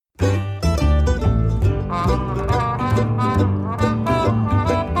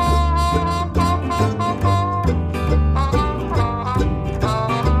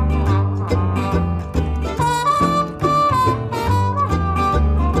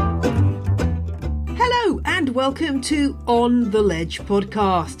welcome to On the Ledge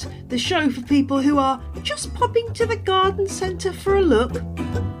podcast, the show for people who are just popping to the garden centre for a look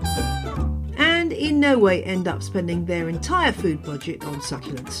and in no way end up spending their entire food budget on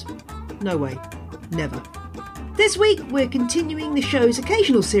succulents. No way. Never. This week we're continuing the show's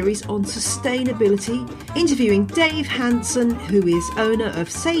occasional series on sustainability, interviewing Dave Hanson, who is owner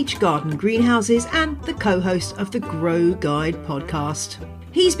of Sage Garden Greenhouses and the co-host of the Grow Guide podcast.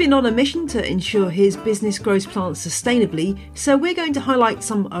 He's been on a mission to ensure his business grows plants sustainably, so we're going to highlight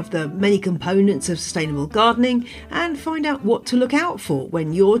some of the many components of sustainable gardening and find out what to look out for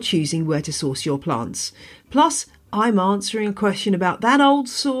when you're choosing where to source your plants. Plus, I'm answering a question about that old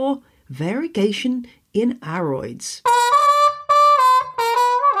sore, variegation in aroids.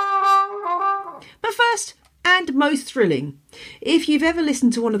 But first, and most thrilling, if you've ever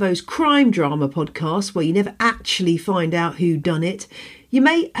listened to one of those crime drama podcasts where you never actually find out who done it, you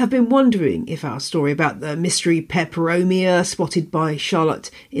may have been wondering if our story about the mystery peperomia spotted by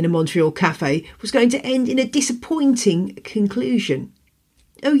Charlotte in a Montreal cafe was going to end in a disappointing conclusion.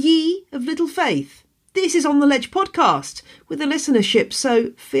 O ye of little faith, this is On the Ledge podcast, with a listenership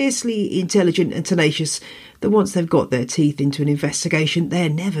so fiercely intelligent and tenacious that once they've got their teeth into an investigation, they're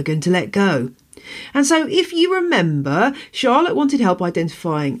never going to let go. And so, if you remember, Charlotte wanted help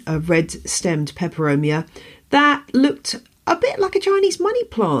identifying a red-stemmed peperomia that looked a bit like a Chinese money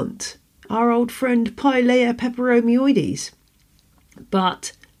plant, our old friend Pilea peperomioides.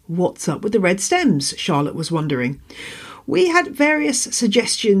 But what's up with the red stems, Charlotte was wondering. We had various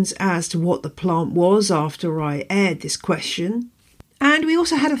suggestions as to what the plant was after I aired this question. And we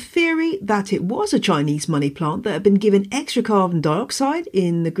also had a theory that it was a Chinese money plant that had been given extra carbon dioxide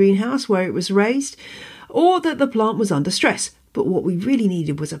in the greenhouse where it was raised, or that the plant was under stress. But what we really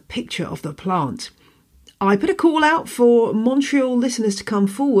needed was a picture of the plant. I put a call out for Montreal listeners to come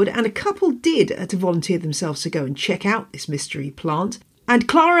forward, and a couple did to volunteer themselves to go and check out this mystery plant. And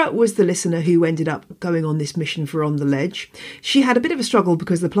Clara was the listener who ended up going on this mission for On the Ledge. She had a bit of a struggle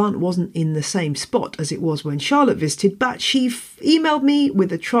because the plant wasn't in the same spot as it was when Charlotte visited, but she emailed me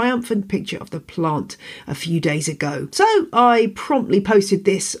with a triumphant picture of the plant a few days ago. So I promptly posted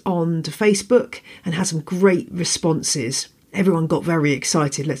this onto Facebook and had some great responses. Everyone got very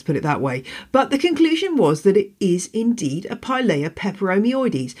excited, let's put it that way. But the conclusion was that it is indeed a Pilea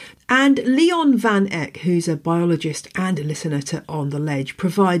peperomioides. And Leon Van Eck, who's a biologist and a listener to On the Ledge,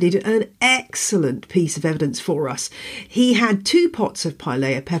 provided an excellent piece of evidence for us. He had 2 pots of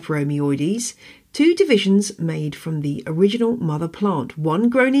Pilea peperomioides, 2 divisions made from the original mother plant, one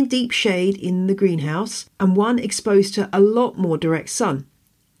grown in deep shade in the greenhouse and one exposed to a lot more direct sun.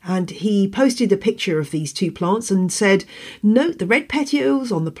 And he posted a picture of these 2 plants and said, "Note the red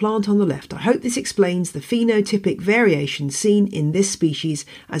petioles on the plant on the left. I hope this explains the phenotypic variation seen in this species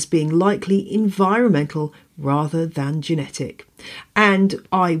as being likely environmental rather than genetic." And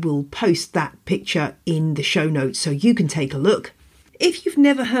I will post that picture in the show notes so you can take a look. If you've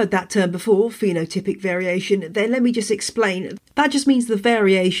never heard that term before, phenotypic variation, then let me just explain. That just means the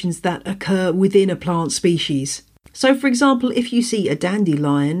variations that occur within a plant species. So, for example, if you see a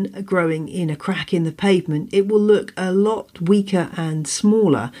dandelion growing in a crack in the pavement, it will look a lot weaker and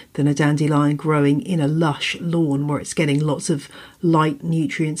smaller than a dandelion growing in a lush lawn where it's getting lots of light,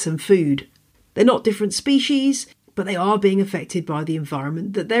 nutrients and food. They're not different species, but they are being affected by the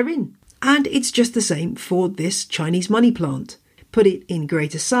environment that they're in. And it's just the same for this Chinese money plant. Put it in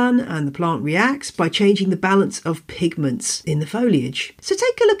greater sun and the plant reacts by changing the balance of pigments in the foliage. So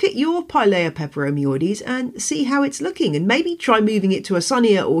take a look at your Pilea peperomioides and see how it's looking, and maybe try moving it to a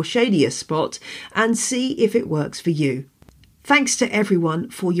sunnier or shadier spot and see if it works for you. Thanks to everyone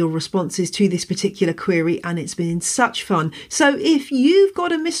for your responses to this particular query, and it's been such fun. So if you've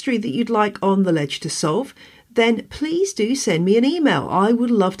got a mystery that you'd like On the Ledge to solve, then please do send me an email. I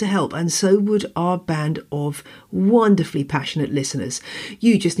would love to help, and so would our band of wonderfully passionate listeners.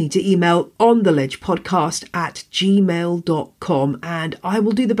 You just need to email ontheledgepodcast@gmail.com and I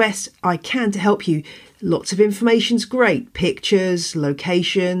will do the best I can to help you. Lots of information's great. Pictures,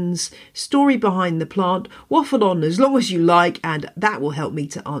 locations, story behind the plant. Waffle on as long as you like, and that will help me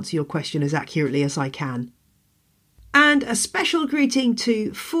to answer your question as accurately as I can. And a special greeting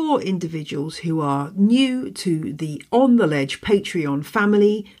to 4 individuals who are new to the On the Ledge Patreon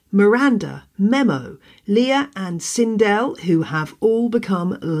family: Miranda, Memo, Leah and Sindel, who have all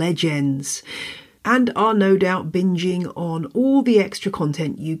become legends and are no doubt binging on all the extra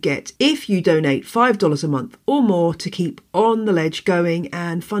content you get if you donate $5 a month or more to keep On the Ledge going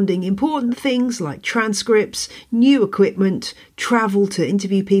and funding important things like transcripts, new equipment, travel to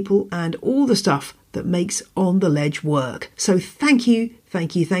interview people and all the stuff that makes On the Ledge work. So thank you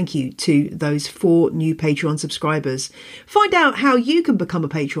to those 4 new Patreon subscribers. Find out how you can become a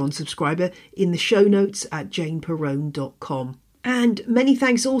Patreon subscriber in the show notes at janeperrone.com. And many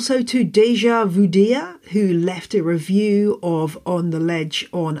thanks also to Deja Vudia, who left a review of On the Ledge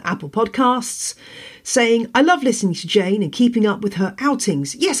on Apple Podcasts, saying, I love listening to Jane and keeping up with her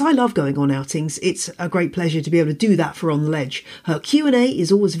outings. Yes, I love going on outings. It's a great pleasure to be able to do that for On the Ledge. Her Q&A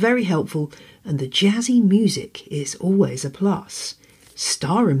is always very helpful, and the jazzy music is always a plus.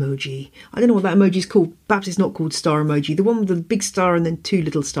 Star emoji. I don't know what that emoji is called. Perhaps it's not called star emoji. The one with the big star and then 2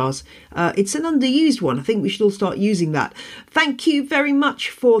 little stars. It's an underused one. I think we should all start using that. Thank you very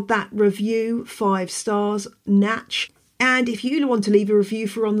much for that review. 5 stars, Natch. And if you want to leave a review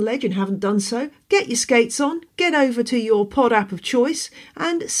for On the Ledge and haven't done so, get your skates on, get over to your pod app of choice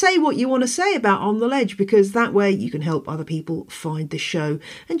and say what you want to say about On the Ledge, because that way you can help other people find the show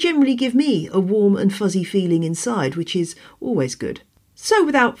and generally give me a warm and fuzzy feeling inside, which is always good. So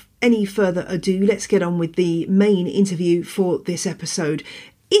without any further ado, let's get on with the main interview for this episode.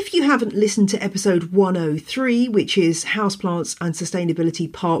 If you haven't listened to episode 103, which is Houseplants and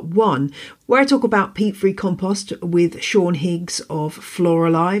Sustainability Part 1, where I talk about peat-free compost with Sean Higgs of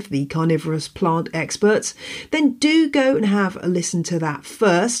Floralive, the carnivorous plant experts, then do go and have a listen to that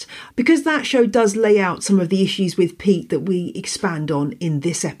first, because that show does lay out some of the issues with peat that we expand on in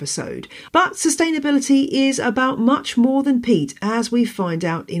this episode. But sustainability is about much more than peat, as we find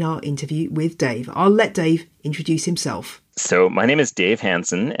out in our interview with Dave. I'll let Dave introduce himself. So my name is Dave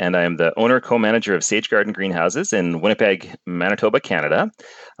Hansen, and I'm the owner-co-manager of Sage Garden Greenhouses in Winnipeg, Manitoba, Canada.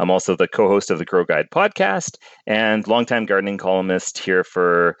 I'm also the co-host of the Grow Guide podcast and longtime gardening columnist here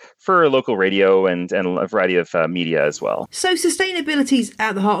for local radio and a variety of media as well. So sustainability is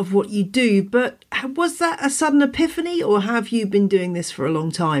at the heart of what you do, but was that a sudden epiphany, or have you been doing this for a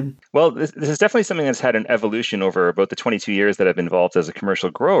long time? Well, this is definitely something that's had an evolution over about the 22 years that I've been involved as a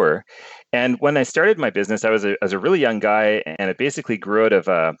commercial grower. And when I started my business, I was a really young guy, and it basically grew out of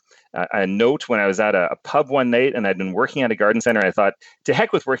a note when I was at a pub one night, and I'd been working at a garden center. I thought, to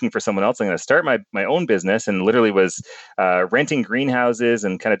heck with working for someone else, I'm going to start my own business, and literally was renting greenhouses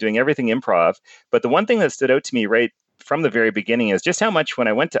and kind of doing everything improv. But the one thing that stood out to me right from the very beginning is just how much when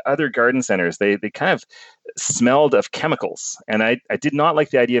I went to other garden centers, they kind of smelled of chemicals. And I did not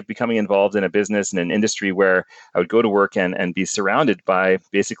like the idea of becoming involved in a business and an industry where I would go to work and be surrounded by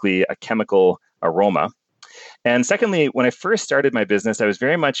basically a chemical aroma. And secondly, when I first started my business, I was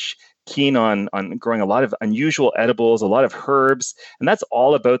very much keen on growing a lot of unusual edibles, a lot of herbs, and that's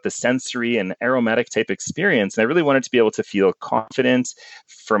all about the sensory and aromatic type experience. And I really wanted to be able to feel confident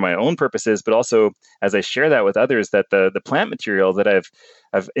for my own purposes, but also as I share that with others, that the plant material that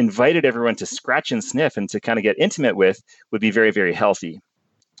I've invited everyone to scratch and sniff and to kind of get intimate with would be very, very healthy.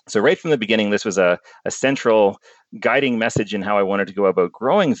 So right from the beginning, this was a central guiding message in how I wanted to go about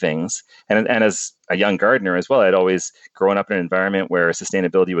growing things. And as a young gardener as well, I'd always grown up in an environment where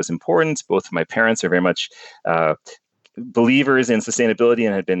sustainability was important. Both of my parents are very much believers in sustainability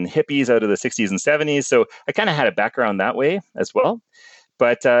and had been hippies out of the 60s and 70s. So I kind of had a background that way as well.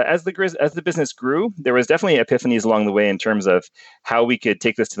 But as the business grew, there was definitely epiphanies along the way in terms of how we could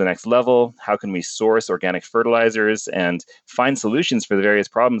take this to the next level. How can we source organic fertilizers and find solutions for the various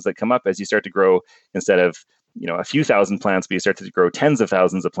problems that come up as you start to grow instead of a few thousand plants, but you start to grow tens of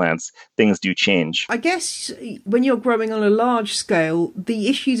thousands of plants, things do change. I guess when you're growing on a large scale, the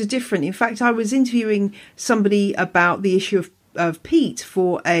issues are different. In fact, I was interviewing somebody about the issue of peat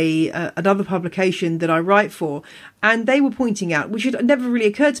for another publication that I write for, and they were pointing out, which had never really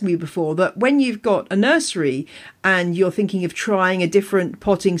occurred to me before, that when you've got a nursery and you're thinking of trying a different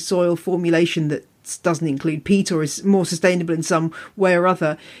potting soil formulation that doesn't include peat or is more sustainable in some way or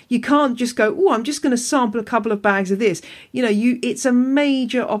other, you can't just go, oh, I'm just going to sample a couple of bags of this. It's a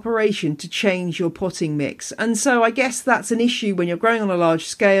major operation to change your potting mix. And so I guess that's an issue when you're growing on a large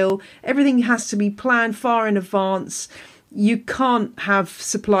scale. Everything has to be planned far in advance. You can't have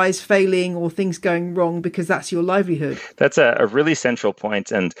supplies failing or things going wrong because that's your livelihood. That's a really central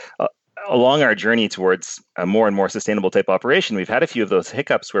point. And along our journey towards a more and more sustainable type operation, we've had a few of those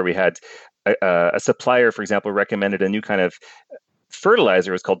hiccups where we had a supplier, for example, recommended a new kind of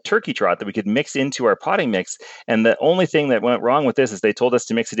fertilizer. It was called Turkey Trot that we could mix into our potting mix. And the only thing that went wrong with this is they told us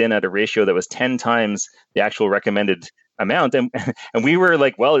to mix it in at a ratio that was 10 times the actual recommended amount. And and we were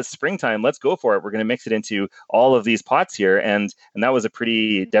like, well, it's springtime, let's go for it. We're going to mix it into all of these pots here. And that was a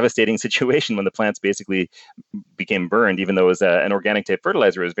pretty devastating situation when the plants basically became burned, even though it was an organic type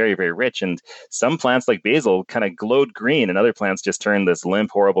fertilizer. It was very, very rich. And some plants like basil kind of glowed green, and other plants just turned this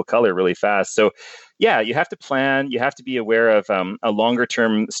limp, horrible color really fast. So yeah, you have to plan. You have to be aware of a longer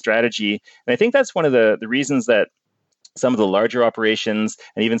term strategy. And I think that's one of the reasons that some of the larger operations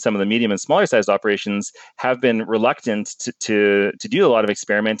and even some of the medium and smaller sized operations have been reluctant to do a lot of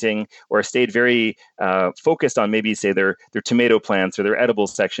experimenting, or stayed very focused on maybe, say, their tomato plants or their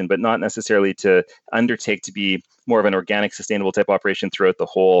edibles section, but not necessarily to undertake to be more of an organic, sustainable type operation throughout the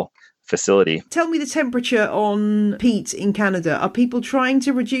whole facility. Tell me the temperature on peat in Canada. Are people trying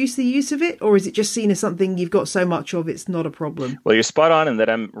to reduce the use of it, or is it just seen as something you've got so much of it's not a problem? Well, you're spot on in that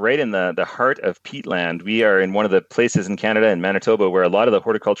I'm right in the heart of peatland. We are in one of the places in Canada, in Manitoba, where a lot of the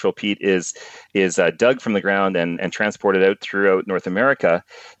horticultural peat is dug from the ground and transported out throughout North America.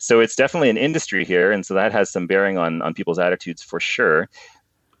 So it's definitely an industry here, and so that has some bearing on people's attitudes for sure.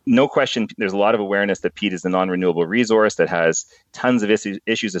 No question, there's a lot of awareness that peat is a non-renewable resource that has tons of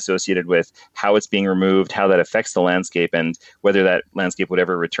issues associated with how it's being removed, how that affects the landscape, and whether that landscape would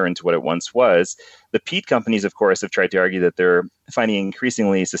ever return to what it once was. The peat companies, of course, have tried to argue that they're finding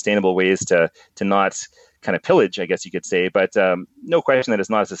increasingly sustainable ways to not kind of pillage, I guess you could say, but no question that it's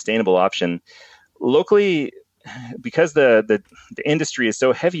not a sustainable option. Locally, because the industry is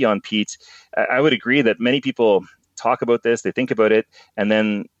so heavy on peat, I would agree that many people talk about this, they think about it, and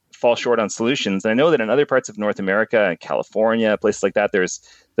then fall short on solutions. And I know that in other parts of North America, California, places like that, there's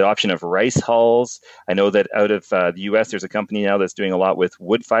the option of rice hulls. I know that out of the US, there's a company now that's doing a lot with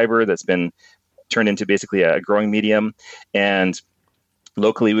wood fiber that's been turned into basically a growing medium. And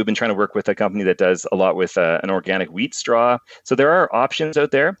locally, we've been trying to work with a company that does a lot with an organic wheat straw. So there are options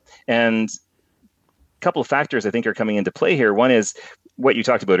out there. And a couple of factors I think are coming into play here. One is what you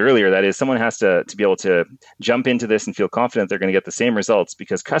talked about earlier, that is, someone has to be able to jump into this and feel confident they're going to get the same results,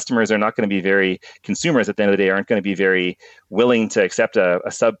 because customers are not going to be consumers at the end of the day aren't going to be very willing to accept a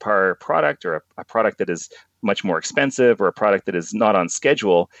subpar product, or a product that is much more expensive, or a product that is not on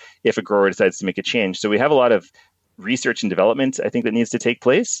schedule if a grower decides to make a change. So we have a lot of research and development, I think, that needs to take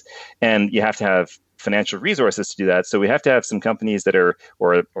place, and you have to have financial resources to do that. So we have to have some companies that are,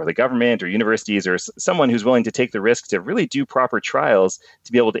 or the government or universities or someone who's willing to take the risk to really do proper trials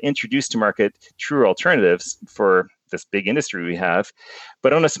to be able to introduce to market true alternatives for this big industry we have.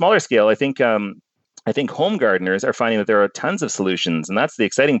 But on a smaller scale, I think home gardeners are finding that there are tons of solutions, and that's the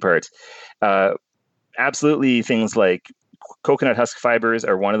exciting part. Absolutely, things like coconut husk fibers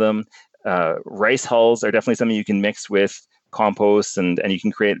are one of them. Rice hulls are definitely something you can mix with compost, and you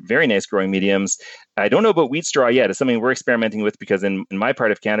can create very nice growing mediums. I don't know about wheat straw yet. It's something we're experimenting with, because in my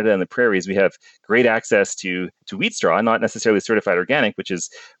part of Canada and the prairies, we have great access to wheat straw, not necessarily certified organic, which is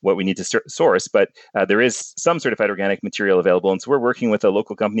what we need to source, but there is some certified organic material available. And so we're working with a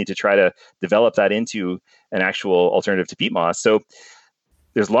local company to try to develop that into an actual alternative to peat moss. So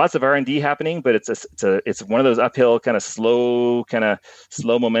there's lots of R&D happening, but it's one of those uphill kind of slow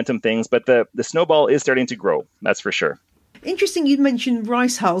momentum things. But the snowball is starting to grow. That's for sure. Interesting you mentioned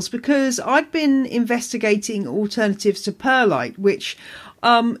rice hulls, because I'd been investigating alternatives to perlite, which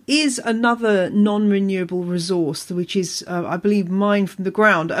is another non-renewable resource, which is, I believe, mined from the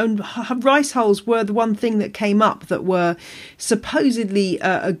ground. And rice hulls were the one thing that came up that were supposedly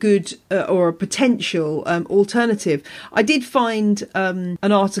a good or a potential alternative. I did find an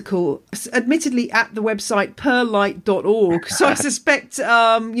article, admittedly at the website perlite.org. So I suspect,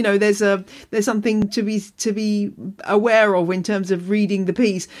 there's something to be aware of in terms of reading the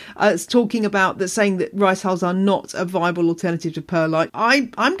piece. It's talking about that, saying that rice hulls are not a viable alternative to perlite.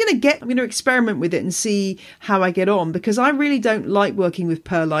 I'm going to experiment with it and see how I get on, because I really don't like working with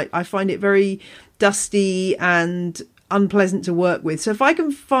perlite. I find it very dusty and unpleasant to work with. So if I can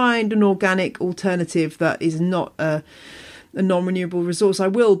find an organic alternative that is not a non-renewable resource, I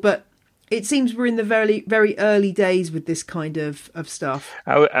will. But it seems we're in the very, very early days with this kind of stuff.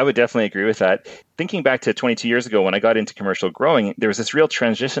 I would definitely agree with that. Thinking back to 22 years ago when I got into commercial growing, there was this real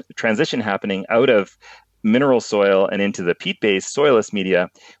transition happening out of mineral soil and into the peat-based soilless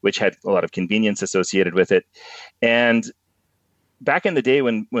media, which had a lot of convenience associated with it. And back in the day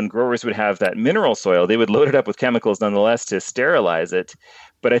when growers would have that mineral soil, they would load it up with chemicals nonetheless to sterilize it.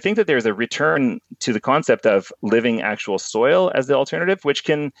 But I think that there's a return to the concept of living actual soil as the alternative, which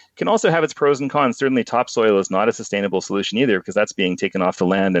can also have its pros and cons. Certainly topsoil is not a sustainable solution either, because that's being taken off the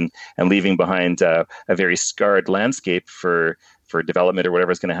land and leaving behind a very scarred landscape for development or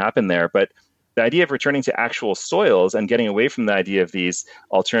whatever is going to happen there. But the idea of returning to actual soils and getting away from the idea of these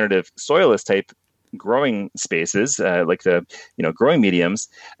alternative soilless type growing spaces, like the growing mediums,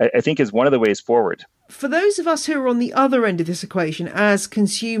 I think is one of the ways forward. For those of us who are on the other end of this equation as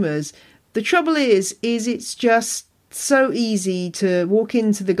consumers, the trouble is it's just so easy to walk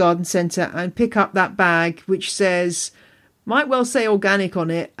into the garden centre and pick up that bag which says, might well say organic on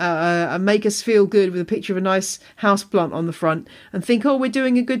it, and make us feel good with a picture of a nice houseplant on the front and think, oh, we're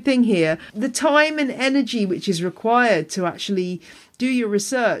doing a good thing here. The time and energy which is required to actually do your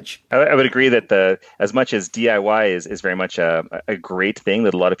research. I would agree that as much as DIY is very much a great thing,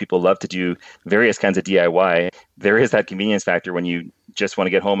 that a lot of people love to do various kinds of DIY, there is that convenience factor when you just want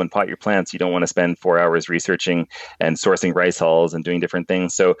to get home and pot your plants. You don't want to spend 4 hours researching and sourcing rice hulls and doing different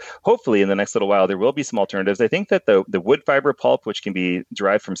things. So hopefully in the next little while, there will be some alternatives. I think that the wood fiber pulp, which can be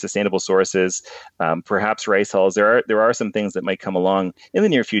derived from sustainable sources, perhaps rice hulls, there are some things that might come along in the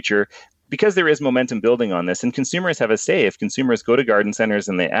near future, because there is momentum building on this, and consumers have a say. If consumers go to garden centers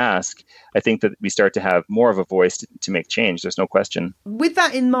and they ask, I think that we start to have more of a voice to make change. There's no question. With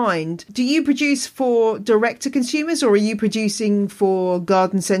that in mind, do you produce for direct to consumers, or are you producing for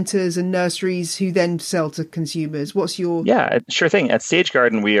garden centers and nurseries who then sell to consumers? What's your... Yeah, sure thing. At Sage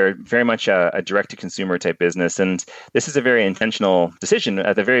Garden, we are very much a direct to consumer type business. And this is a very intentional decision.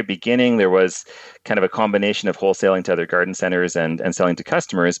 At the very beginning, there was kind of a combination of wholesaling to other garden centers and selling to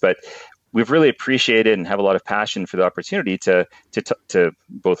customers. But we've really appreciated and have a lot of passion for the opportunity to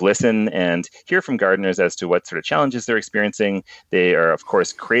both listen and hear from gardeners as to what sort of challenges they're experiencing. They are, of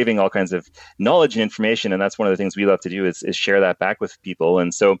course, craving all kinds of knowledge and information, and that's one of the things we love to do is share that back with people.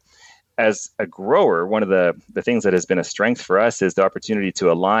 And so as a grower, one of the things that has been a strength for us is the opportunity to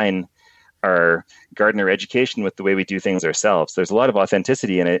align our gardener education with the way we do things ourselves. There's a lot of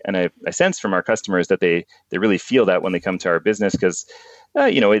authenticity in it, and I sense from our customers that they really feel that when they come to our business, because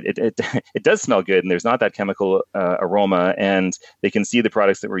it does smell good, and there's not that chemical aroma, and they can see the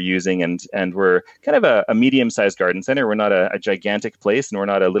products that we're using, and we're kind of a medium-sized garden center. We're not a gigantic place, and we're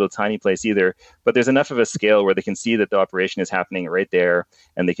not a little tiny place either, but there's enough of a scale where they can see that the operation is happening right there,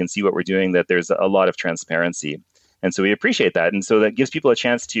 and they can see what we're doing, that there's a lot of transparency. And so we appreciate that. And so that gives people a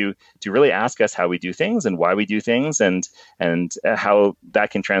chance to really ask us how we do things and why we do things, and how that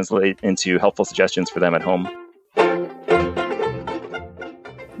can translate into helpful suggestions for them at home.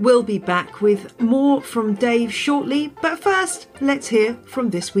 We'll be back with more from Dave shortly, but first, let's hear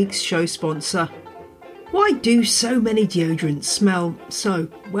from this week's show sponsor. Why do so many deodorants smell so,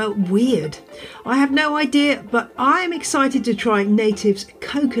 weird? I have no idea, but I am excited to try Native's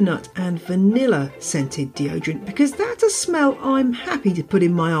coconut and vanilla scented deodorant, because that's a smell I'm happy to put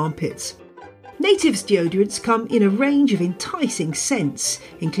in my armpits. Native's deodorants come in a range of enticing scents,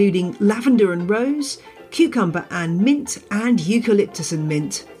 including lavender and rose, cucumber and mint, and eucalyptus and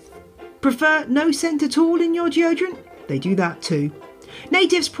mint. Prefer no scent at all in your deodorant? They do that too.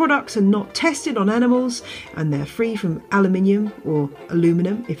 Native's products are not tested on animals, and they're free from aluminium, or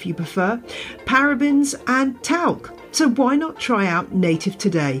aluminum if you prefer, parabens and talc. So why not try out Native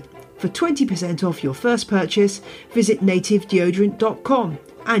today? For 20% off your first purchase, visit nativedeodorant.com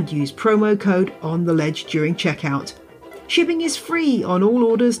and use promo code ONTheLedge during checkout. Shipping is free on all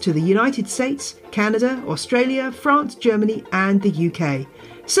orders to the United States, Canada, Australia, France, Germany and the UK.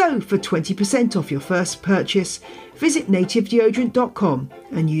 So for 20% off your first purchase, visit nativedeodorant.com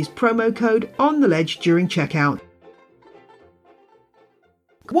and use promo code ONTheLedge during checkout.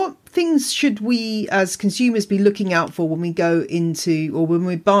 What things should we as consumers be looking out for when we go into, or when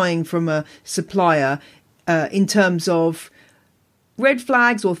we're buying from a supplier, in terms of red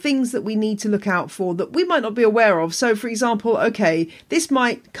flags or things that we need to look out for that we might not be aware of? So for example, this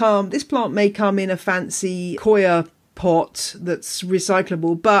plant may come in a fancy coir pot that's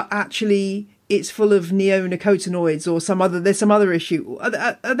recyclable, but actually it's full of neonicotinoids or there's some other issue.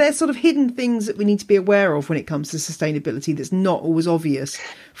 Are there sort of hidden things that we need to be aware of when it comes to sustainability that's not always obvious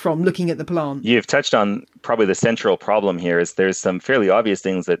from looking at the plant? You've touched on probably the central problem here. Is there's some fairly obvious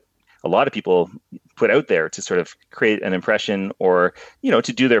things that a lot of people put out there to sort of create an impression, or, to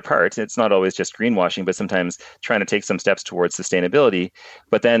do their part. It's not always just greenwashing, but sometimes trying to take some steps towards sustainability.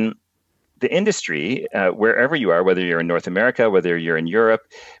 But then the industry, wherever you are, whether you're in North America, whether you're in Europe,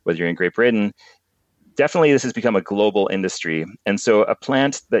 whether you're in Great Britain, definitely this has become a global industry. And so a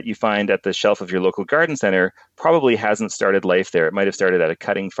plant that you find at the shelf of your local garden center probably hasn't started life there. It might have started at a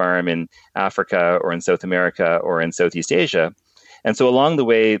cutting farm in Africa or in South America or in Southeast Asia. And so along the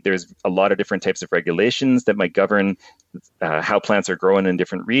way, there's a lot of different types of regulations that might govern how plants are grown in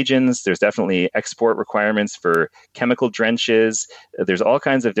different regions. There's definitely export requirements for chemical drenches. There's all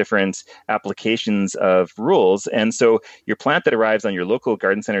kinds of different applications of rules. And so your plant that arrives on your local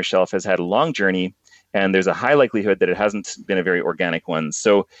garden center shelf has had a long journey, and there's a high likelihood that it hasn't been a very organic one.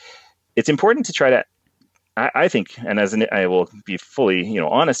 So it's important to try to, I think, and I will be fully,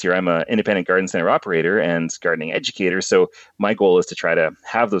 honest here. I'm an independent garden center operator and gardening educator. So my goal is to try to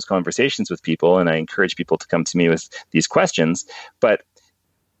have those conversations with people, and I encourage people to come to me with these questions. But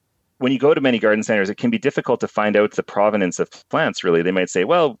when you go to many garden centers, it can be difficult to find out the provenance of plants, really. They might say,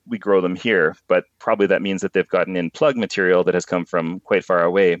 well, we grow them here, but probably that means that they've gotten in plug material that has come from quite far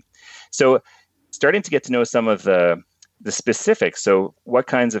away. So starting to get to know some of the specifics. So what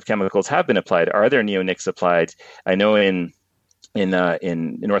kinds of chemicals have been applied? Are there neonics applied? I know in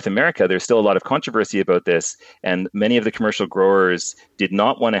North America, there's still a lot of controversy about this, and many of the commercial growers did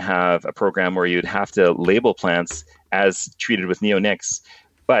not want to have a program where you'd have to label plants as treated with neonics.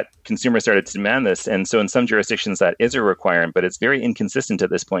 But consumers started to demand this. And so in some jurisdictions, that is a requirement, but it's very inconsistent at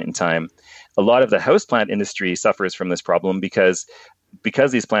this point in time. A lot of the houseplant industry suffers from this problem because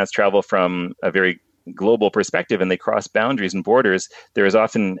these plants travel from a very global perspective and they cross boundaries and borders. There is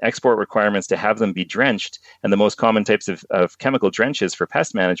often export requirements to have them be drenched. And the most common types of chemical drenches for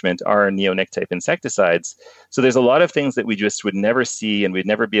pest management are neonic type insecticides. So there's a lot of things that we just would never see and we'd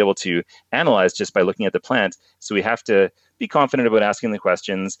never be able to analyze just by looking at the plant. So we have to be confident about asking the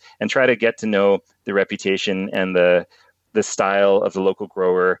questions and try to get to know the reputation and the style of the local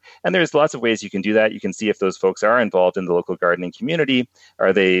grower. And there's lots of ways you can do that. You can see if those folks are involved in the local gardening community.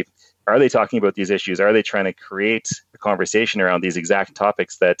 Are they talking about these issues? Are they trying to create a conversation around these exact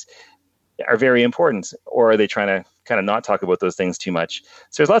topics that are very important? Or are they trying to kind of not talk about those things too much?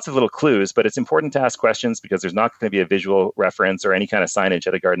 So there's lots of little clues, but it's important to ask questions because there's not going to be a visual reference or any kind of signage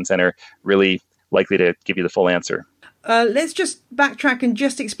at a garden center really likely to give you the full answer. Let's just backtrack and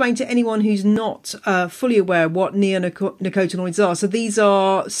just explain to anyone who's not fully aware what neonicotinoids are. So these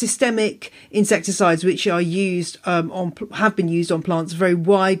are systemic insecticides which are used have been used on plants very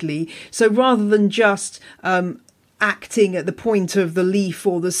widely. So rather than just acting at the point of the leaf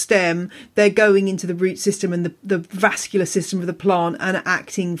or the stem, they're going into the root system and the vascular system of the plant and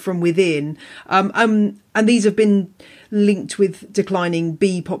acting from within. And these have been linked with declining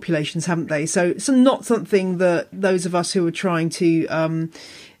bee populations, haven't they? So it's not something that those of us who are trying to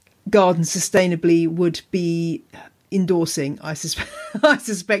garden sustainably would be endorsing, I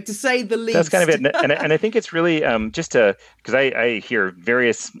suspect, to say the least. That's kind of it. And I think it's really because I hear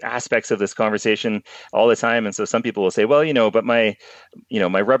various aspects of this conversation all the time. And so some people will say, well, but my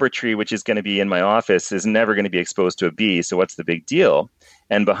rubber tree, which is going to be in my office, is never going to be exposed to a bee. So what's the big deal?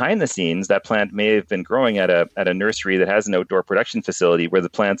 And behind the scenes, that plant may have been growing at a nursery that has an outdoor production facility where the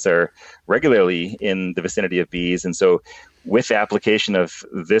plants are regularly in the vicinity of bees. And so with the application of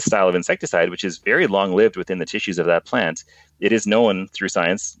this style of insecticide, which is very long-lived within the tissues of that plant, it is known through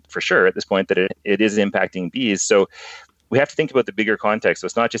science for sure at this point that it is impacting bees. So we have to think about the bigger context. So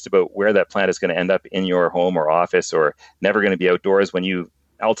it's not just about where that plant is going to end up in your home or office or never going to be outdoors when you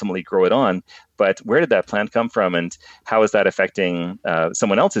ultimately grow it on, but where did that plant come from and how is that affecting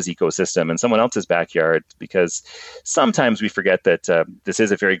someone else's ecosystem and someone else's backyard? Because sometimes we forget that this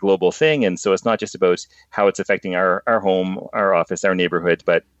is a very global thing, and so it's not just about how it's affecting our home, our office, our neighborhood,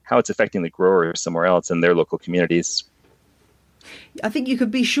 but how it's affecting the growers somewhere else in their local communities. I think you could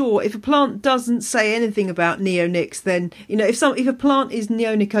be sure if a plant doesn't say anything about neonics, then if a plant is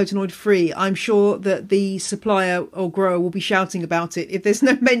neonicotinoid free, I'm sure that the supplier or grower will be shouting about it. If there's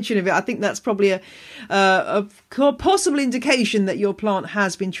no mention of it, I think that's probably a possible indication that your plant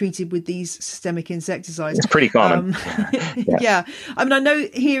has been treated with these systemic insecticides. It's pretty common. Yeah. I mean, I know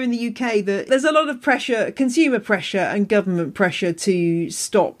here in the UK that there's a lot of pressure, consumer pressure and government pressure to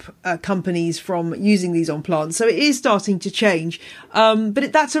stop companies from using these on plants. So it is starting to change.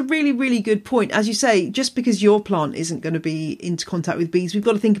 But that's a really, really good point. As you say, just because your plant isn't going to be into contact with bees, we've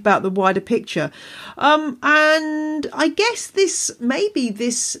got to think about the wider picture. And I guess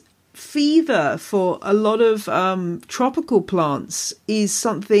this fever for a lot of tropical plants is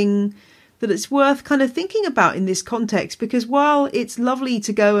something that it's worth kind of thinking about in this context, because while it's lovely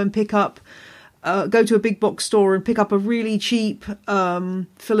to go and go to a big box store and pick up a really cheap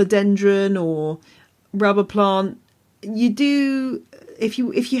philodendron or rubber plant, you do, if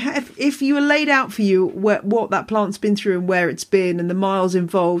you were laid out for you what that plant's been through and where it's been and the miles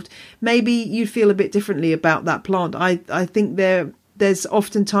involved, maybe you'd feel a bit differently about that plant. I think there's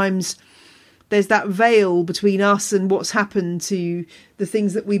oftentimes there's that veil between us and what's happened to the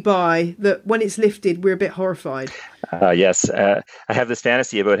things that we buy, that when it's lifted, we're a bit horrified. Yes. I have this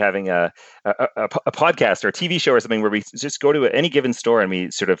fantasy about having a podcast or a TV show or something where we just go to any given store and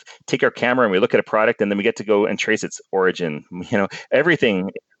we sort of take our camera and we look at a product and then we get to go and trace its origin. Everything in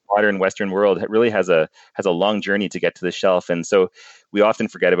the modern Western world really has a long journey to get to the shelf. And so we often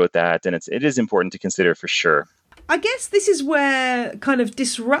forget about that. And it is important to consider for sure. I guess this is where kind of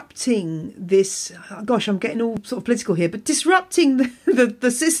disrupting this, gosh, I'm getting all sort of political here, but disrupting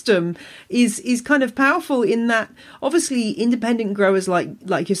the system is kind of powerful in that obviously independent growers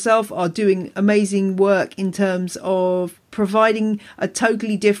like yourself are doing amazing work in terms of providing a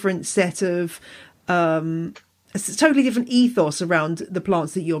totally different set of a totally different ethos around the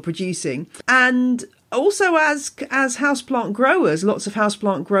plants that you're producing. And also, as houseplant growers, lots of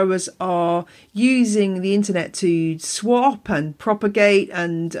houseplant growers are using the internet to swap and propagate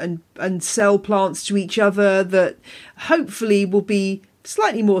and sell plants to each other that hopefully will be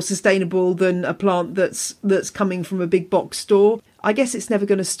slightly more sustainable than a plant that's coming from a big box store. I guess it's never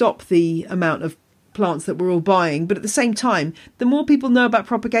going to stop the amount of plants that we're all buying, but at the same time, the more people know about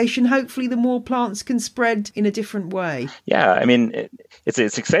propagation, hopefully the more plants can spread in a different way. Yeah, I mean, it's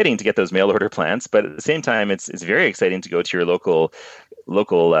exciting to get those mail order plants, but at the same time, it's very exciting to go to your local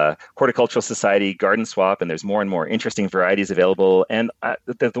horticultural society garden swap, and there's more and more interesting varieties available. And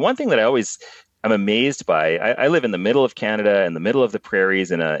the one thing that I'm amazed by, I live in the middle of Canada, in the middle of the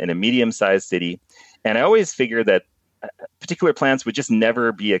prairies, in a medium-sized city, and I always figure that particular plants would just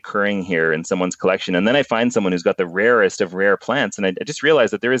never be occurring here in someone's collection. And then I find someone who's got the rarest of rare plants. And I just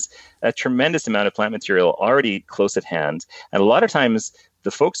realized that there is a tremendous amount of plant material already close at hand. And a lot of times, the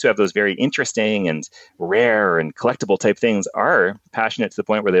folks who have those very interesting and rare and collectible type things are passionate to the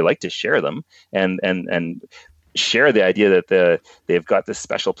point where they like to share them and share the idea that they've got this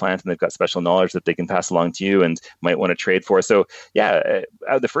special plant and they've got special knowledge that they can pass along to you and might want to trade for. So yeah,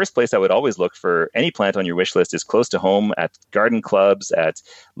 the first place I would always look for any plant on your wish list is close to home, at garden clubs, at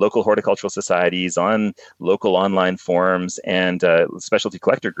local horticultural societies, on local online forums, and specialty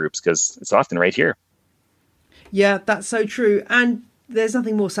collector groups, because it's often right here. Yeah, that's so true. And there's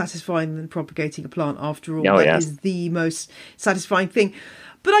nothing more satisfying than propagating a plant after all. That is the most satisfying thing.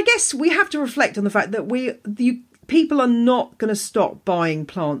 But I guess we have to reflect on the fact that people are not going to stop buying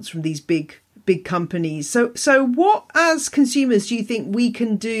plants from these big companies. So what, as consumers, do you think we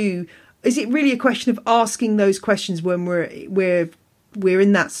can do? Is it really a question of asking those questions when we're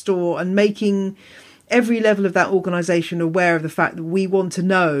in that store and making every level of that organisation aware of the fact that we want to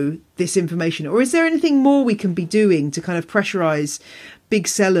know this information? Or is there anything more we can be doing to kind of pressurise big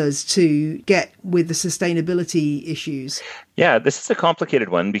sellers to get with the sustainability issues? Yeah, this is a complicated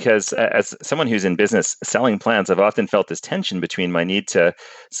one because as someone who's in business selling plants, I've often felt this tension between my need to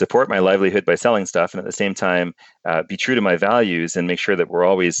support my livelihood by selling stuff and at the same time be true to my values and make sure that we're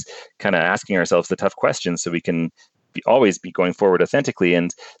always kind of asking ourselves the tough questions so we can always be going forward authentically.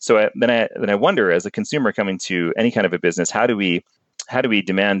 And so then I wonder, as a consumer coming to any kind of a business, how do we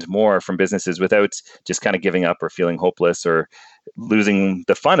demand more from businesses without just kind of giving up or feeling hopeless or losing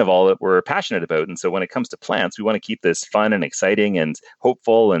the fun of all that we're passionate about? And so when it comes to plants, we want to keep this fun and exciting and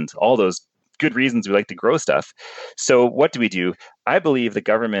hopeful and all those good reasons we like to grow stuff. So what do we do? I believe the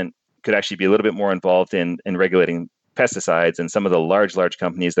government could actually be a little bit more involved in regulating pesticides and some of the large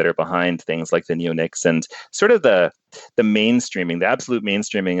companies that are behind things like the neonics and sort of the mainstreaming, the absolute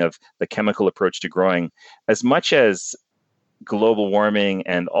mainstreaming of the chemical approach to growing. As much as global warming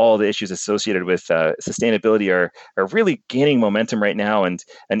and all the issues associated with sustainability are really gaining momentum right now, and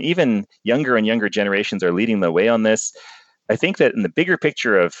even younger and younger generations are leading the way on this, I think that in the bigger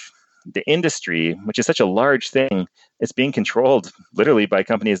picture of the industry, which is such a large thing, it's being controlled literally by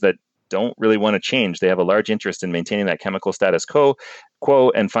companies that don't really want to change. They have a large interest in maintaining that chemical status quo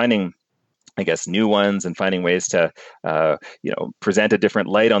and finding, I guess, new ones and finding ways to present a different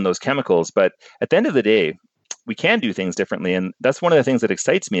light on those chemicals. But at the end of the day, we can do things differently. And that's one of the things that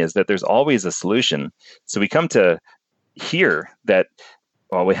excites me, is that there's always a solution. So we come to hear that,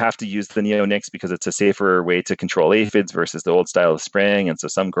 well, we have to use the neonics because it's a safer way to control aphids versus the old style of spraying. And so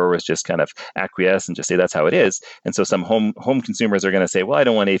some growers just kind of acquiesce and just say that's how it is. And so some home consumers are going to say, well, I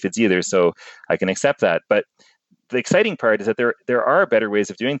don't want aphids either, so I can accept that. But the exciting part is that there are better ways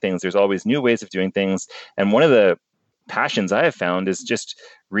of doing things. There's always new ways of doing things. And one of the passions I have found is just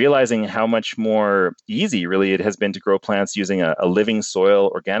realizing how much more easy really it has been to grow plants using a living soil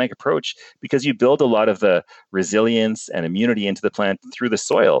organic approach, because you build a lot of the resilience and immunity into the plant through the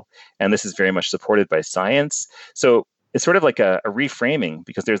soil. And this is very much supported by science. So it's sort of like a reframing,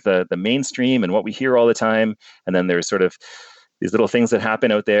 because there's the mainstream and what we hear all the time. And then there's sort of these little things that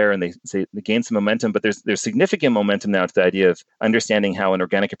happen out there and they gain some momentum, but there's significant momentum now to the idea of understanding how an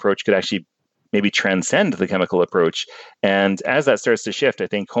organic approach could actually maybe transcend the chemical approach. And as that starts to shift, I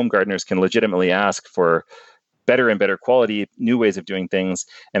think home gardeners can legitimately ask for better and better quality, new ways of doing things.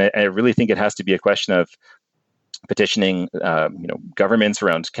 And I really think it has to be a question of petitioning, governments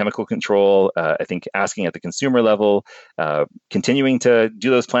around chemical control. I think asking at the consumer level, continuing to do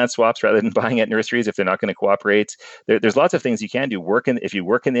those plant swaps rather than buying at nurseries if they're not going to cooperate. There's lots of things you can do. If you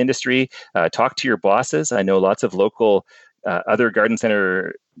work in the industry, talk to your bosses. I know lots of local other garden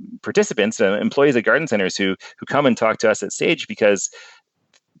center participants, employees at garden centers who come and talk to us at Sage because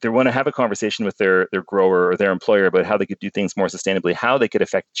they want to have a conversation with their grower or their employer about how they could do things more sustainably, how they could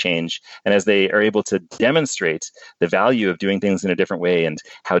affect change. And as they are able to demonstrate the value of doing things in a different way and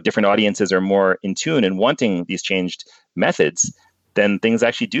how different audiences are more in tune and wanting these changed methods, then things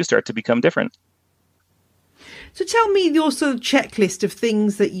actually do start to become different. So tell me your sort of checklist of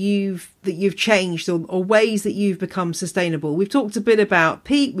things that you've changed or ways that you've become sustainable. We've talked a bit about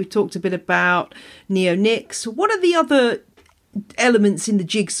peat. We've talked a bit about neonics. What are the other elements in the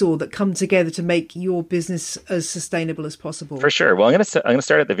jigsaw that come together to make your business as sustainable as possible? For sure. Well, I'm going to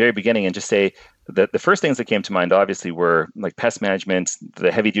start at the very beginning and just say that the first things that came to mind obviously were like pest management,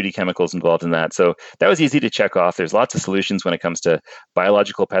 the heavy duty chemicals involved in that. So that was easy to check off. There's lots of solutions when it comes to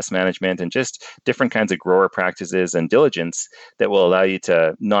biological pest management and just different kinds of grower practices and diligence that will allow you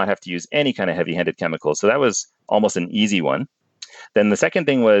to not have to use any kind of heavy-handed chemicals. So that was almost an easy one. Then the second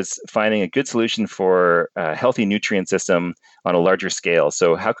thing was finding a good solution for a healthy nutrient system on a larger scale.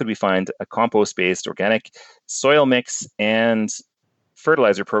 So how could we find a compost-based organic soil mix and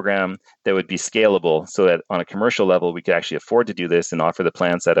fertilizer program that would be scalable so that on a commercial level, we could actually afford to do this and offer the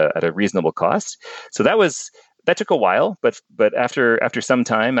plants at a reasonable cost? So that took a while, but after some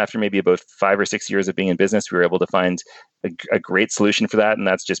time, after maybe about 5 or 6 years of being in business, we were able to find a great solution for that, and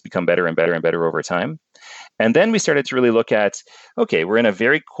that's just become better and better and better over time. And then we started to really look at, okay, we're in a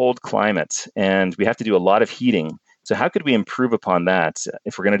very cold climate, and we have to do a lot of heating. So how could we improve upon that?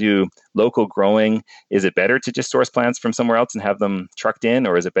 If we're going to do local growing, is it better to just source plants from somewhere else and have them trucked in,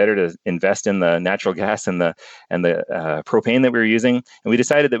 or is it better to invest in the natural gas and the propane that we were using? And we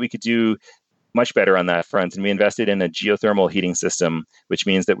decided that we could do much better on that front, and we invested in a geothermal heating system, which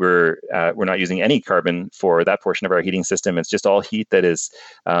means that we're not using any carbon for that portion of our heating system. It's just all heat that is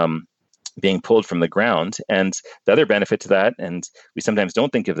being pulled from the ground. And the other benefit to that, and we sometimes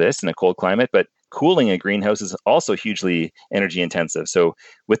don't think of this in a cold climate, but cooling a greenhouse is also hugely energy intensive. So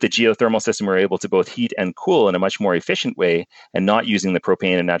with the geothermal system, we're able to both heat and cool in a much more efficient way and not using the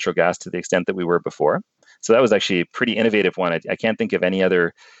propane and natural gas to the extent that we were before. So that was actually a pretty innovative one. I can't think of any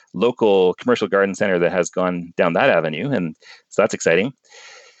other local commercial garden center that has gone down that avenue. And so that's exciting.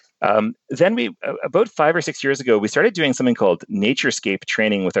 Then about 5 or 6 years ago, we started doing something called Naturescape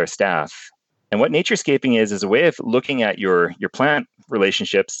training with our staff. And what naturescaping is a way of looking at your plant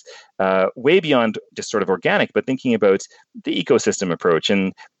relationships way beyond just sort of organic, but thinking about the ecosystem approach.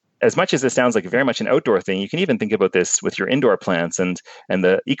 And as much as this sounds like very much an outdoor thing, you can even think about this with your indoor plants and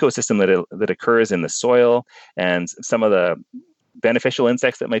the ecosystem that occurs in the soil and some of the beneficial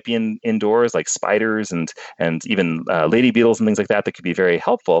insects that might be indoors, like spiders and even lady beetles and things like that could be very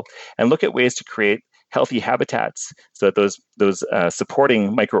helpful, and look at ways to create healthy habitats so that those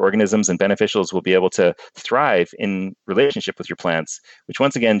supporting microorganisms and beneficials will be able to thrive in relationship with your plants, which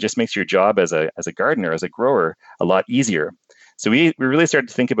once again just makes your job as a gardener, as a grower, a lot easier. So we really started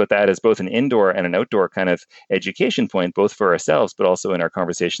to think about that as both an indoor and an outdoor kind of education point, both for ourselves, but also in our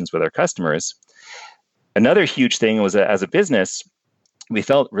conversations with our customers. Another huge thing was that as a business, we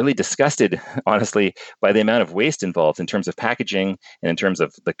felt really disgusted, honestly, by the amount of waste involved in terms of packaging and in terms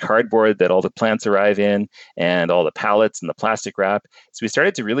of the cardboard that all the plants arrive in and all the pallets and the plastic wrap. So we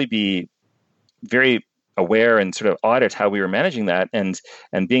started to really be very aware and sort of audit how we were managing that and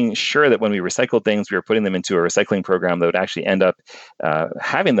being sure that when we recycled things, we were putting them into a recycling program that would actually end up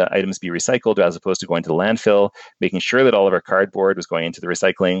having the items be recycled as opposed to going to the landfill, making sure that all of our cardboard was going into the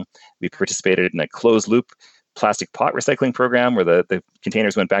recycling. We participated in a closed loop plastic pot recycling program where the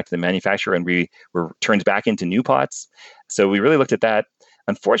containers went back to the manufacturer and we were turned back into new pots. So we really looked at that.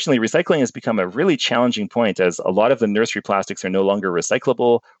 Unfortunately, recycling has become a really challenging point as a lot of the nursery plastics are no longer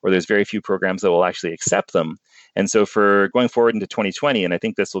recyclable, or there's very few programs that will actually accept them. And so for going forward into 2020, and I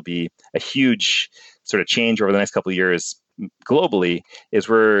think this will be a huge sort of change over the next couple of years globally, is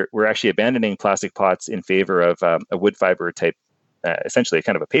we're actually abandoning plastic pots in favor of a wood fiber type, essentially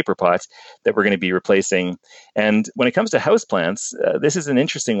kind of a paper pot that we're going to be replacing. And when it comes to houseplants, this is an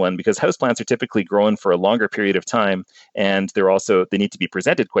interesting one because houseplants are typically grown for a longer period of time, and they need to be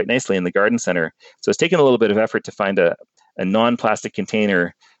presented quite nicely in the garden center. So it's taken a little bit of effort to find a non-plastic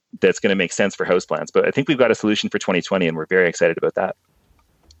container that's going to make sense for houseplants. But I think we've got a solution for 2020, and we're very excited about that.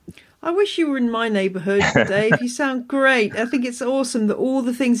 I wish you were in my neighbourhood, Dave. You sound great. I think it's awesome that all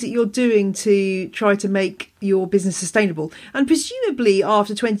the things that you're doing to try to make your business sustainable. And presumably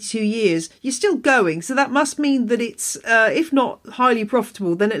after 22 years, you're still going. So that must mean that it's, if not highly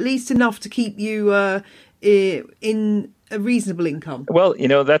profitable, then at least enough to keep you in a reasonable income. Well,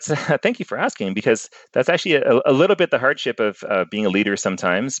 that's thank you for asking, because that's actually a little bit the hardship of being a leader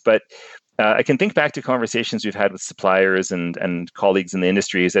sometimes. But I can think back to conversations we've had with suppliers and colleagues in the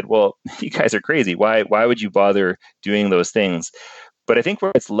industry who said, well, you guys are crazy. Why would you bother doing those things? But I think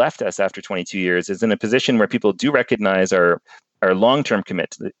where it's left us after 22 years is in a position where people do recognize our long-term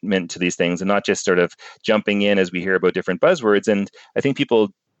commitment to these things and not just sort of jumping in as we hear about different buzzwords. And I think people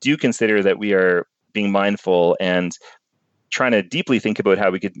do consider that we are being mindful and trying to deeply think about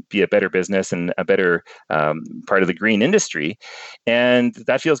how we could be a better business and a better part of the green industry. And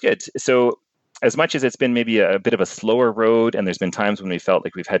that feels good. So as much as it's been maybe a bit of a slower road, and there's been times when we felt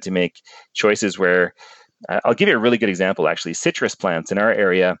like we've had to make choices where, I'll give you a really good example, actually. Citrus plants in our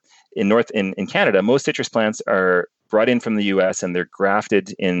area in Canada, most citrus plants are brought in from the US and they're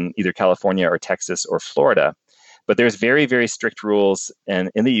grafted in either California or Texas or Florida. But there's very, very strict rules in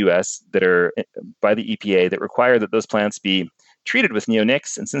the US that are by the EPA that require that those plants be treated with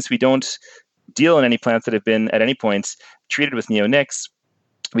neonics. And since we don't deal in any plants that have been at any point treated with neonics,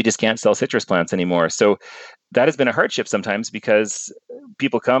 we just can't sell citrus plants anymore. So that has been a hardship sometimes, because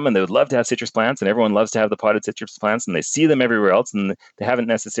people come and they would love to have citrus plants, and everyone loves to have the potted citrus plants, and they see them everywhere else, and they haven't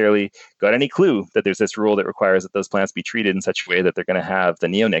necessarily got any clue that there's this rule that requires that those plants be treated in such a way that they're going to have the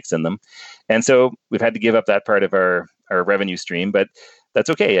neonics in them. And so we've had to give up that part of our revenue stream, but that's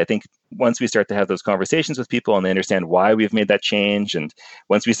okay. I think once we start to have those conversations with people and they understand why we've made that change, and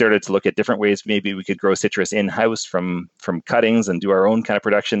once we started to look at different ways maybe we could grow citrus in-house from cuttings and do our own kind of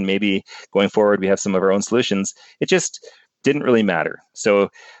production, maybe going forward we have some of our own solutions, it just didn't really matter. So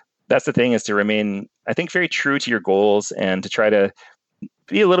that's the thing, is to remain, I think, very true to your goals and to try to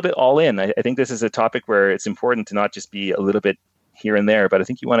be a little bit all in. I think this is a topic where it's important to not just be a little bit here and there, but I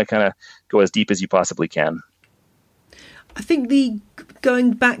think you want to kind of go as deep as you possibly can. I think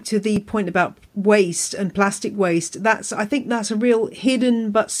going back to the point about waste and plastic waste, I think that's a real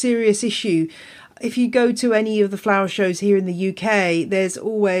hidden but serious issue. If you go to any of the flower shows here in the UK, there's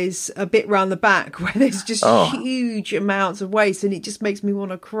always a bit round the back where there's just huge amounts of waste, and it just makes me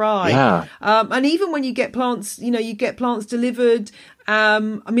want to cry. Yeah. And even when you get plants, you get plants delivered.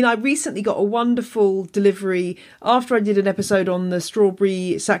 I recently got a wonderful delivery after I did an episode on the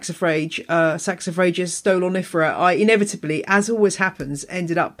strawberry saxifrage, Saxifraga stolonifera. I inevitably, as always happens,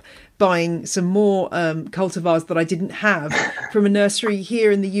 ended up buying some more cultivars that I didn't have from a nursery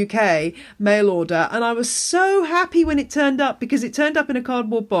here in the UK, mail order. And I was so happy when it turned up, because it turned up in a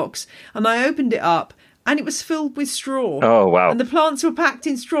cardboard box, and I opened it up and it was filled with straw. Oh, wow. And the plants were packed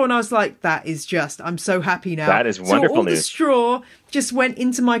in straw, and I was like, I'm so happy now. That is wonderful all news. The straw just went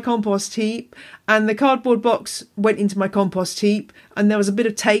into my compost heap, and the cardboard box went into my compost heap, and there was a bit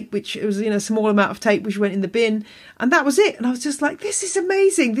of tape, which it was a small amount of tape, which went in the bin, and that was it. And I was just like, this is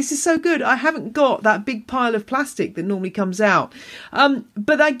amazing. This is so good. I haven't got that big pile of plastic that normally comes out.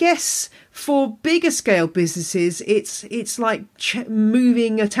 But I guess for bigger scale businesses, it's like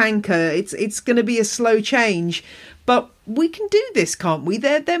moving a tanker. It's going to be a slow change. But we can do this, can't we?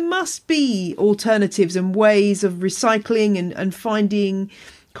 There must be alternatives and ways of recycling and finding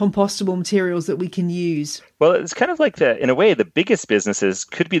compostable materials that we can use. Well, it's kind of like in a way, the biggest businesses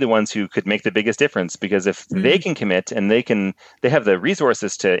could be the ones who could make the biggest difference, because if they can commit and they have the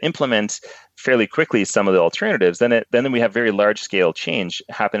resources to implement fairly quickly some of the alternatives, then we have very large scale change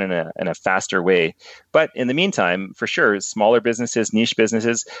happen in a faster way. But in the meantime, for sure, smaller businesses, niche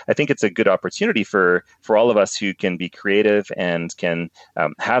businesses, I think it's a good opportunity for all of us who can be creative and can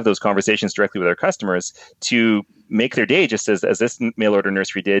have those conversations directly with our customers to make their day, just as this mail order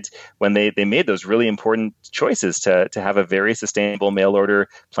nursery did when they made those really important choices to have a very sustainable mail order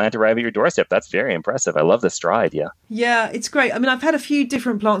plant arrive at your doorstep. That's very impressive. I love the straw idea. Yeah, it's great. I've had a few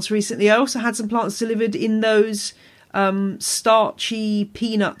different plants recently. I also had some plants delivered in those starchy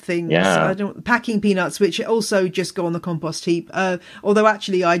peanut things. Yeah. Packing peanuts, which also just go on the compost heap. Although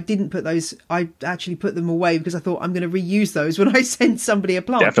actually I didn't put those, I actually put them away because I thought I'm going to reuse those when I send somebody a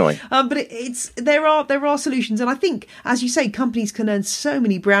plant. Definitely. But there are solutions, and I think, as you say, companies can earn so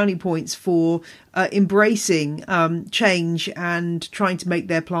many brownie points for embracing change and trying to make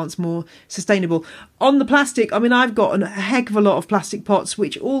their plants more sustainable. On the plastic, I've got a heck of a lot of plastic pots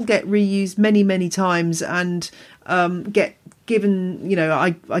which all get reused many, many times and get given,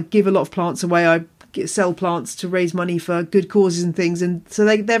 I give a lot of plants away. I sell plants to raise money for good causes and things, and so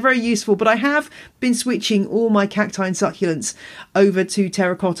they're very useful. But I have been switching all my cacti and succulents over to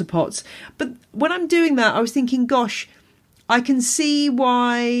terracotta pots. But when I'm doing that, I was thinking, gosh, I can see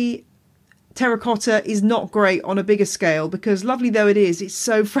why terracotta is not great on a bigger scale, because lovely though it is, it's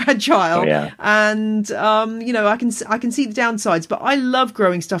so fragile. Oh, yeah. And I can see the downsides, but I love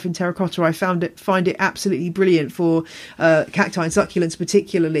growing stuff in terracotta. I find it absolutely brilliant for cacti and succulents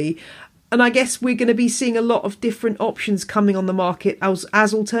particularly. And I guess we're going to be seeing a lot of different options coming on the market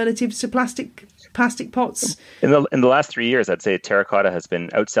as alternatives to plastic pots. In the last 3 years, I'd say terracotta has been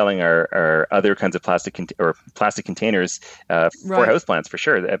outselling our other kinds of plastic containers for houseplants, for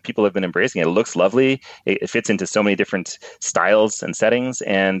sure. People have been embracing it. It looks lovely. It fits into so many different styles and settings,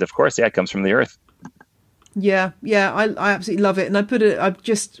 and of course, it comes from the earth. Yeah, I absolutely love it. And I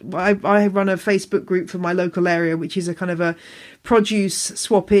run a Facebook group for my local area, which is a kind of a produce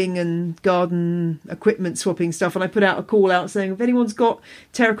swapping and garden equipment swapping stuff. And I put out a call out saying, if anyone's got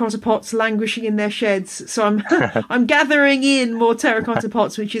terracotta pots languishing in their sheds. So I'm gathering in more terracotta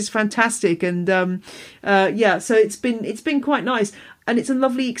pots, which is fantastic. And so it's been quite nice, and it's a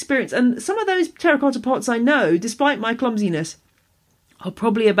lovely experience. And some of those terracotta pots, I know, despite my clumsiness, are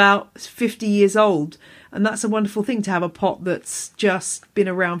probably about 50 years old. And that's a wonderful thing, to have a pot that's just been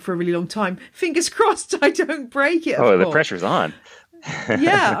around for a really long time. Fingers crossed I don't break it. Oh, the pressure's on.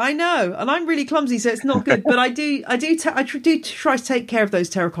 Yeah, I know. And I'm really clumsy, so it's not good. But I do try to take care of those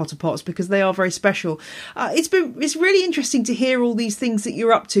terracotta pots, because they are very special. It's really interesting to hear all these things that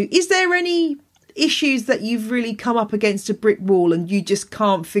you're up to. Is there any issues that you've really come up against a brick wall and you just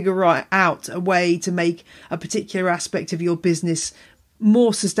can't figure out a way to make a particular aspect of your business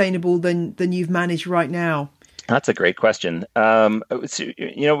more sustainable than you've managed right now? That's a great question.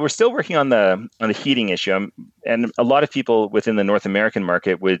 We're still working on the heating issue, and a lot of people within the North American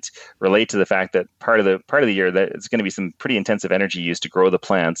market would relate to the fact that part of the year that it's going to be some pretty intensive energy used to grow the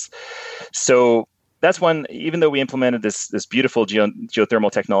plants. So that's one. Even though we implemented this beautiful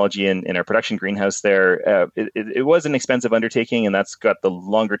geothermal technology in our production greenhouse there, it was an expensive undertaking, and that's got the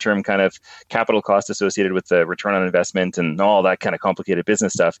longer term kind of capital cost associated with the return on investment and all that kind of complicated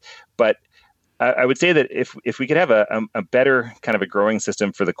business stuff. But I would say that if we could have a better kind of a growing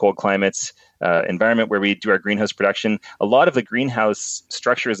system for the cold climates environment where we do our greenhouse production, a lot of the greenhouse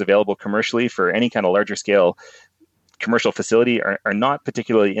structure is available commercially for any kind of larger scale commercial facility are not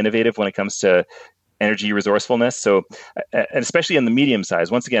particularly innovative when it comes to energy resourcefulness. So, and especially in the medium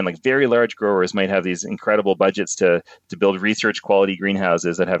size, once again, like very large growers might have these incredible budgets to build research quality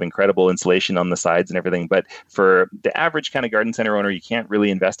greenhouses that have incredible insulation on the sides and everything. But for the average kind of garden center owner, you can't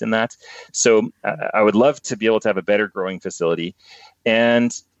really invest in that. So I would love to be able to have a better growing facility.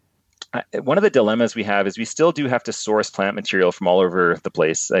 And one of the dilemmas we have is we still do have to source plant material from all over the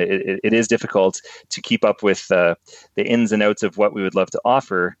place. It is difficult to keep up with the ins and outs of what we would love to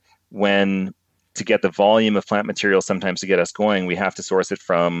offer when to get the volume of plant material sometimes to get us going, we have to source it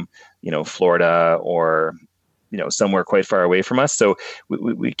from, Florida or, somewhere quite far away from us. So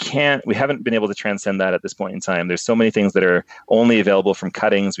we haven't been able to transcend that at this point in time. There's so many things that are only available from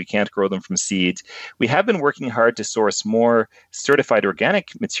cuttings. We can't grow them from seed. We have been working hard to source more certified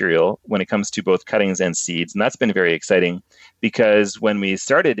organic material when it comes to both cuttings and seeds. And that's been very exciting, because when we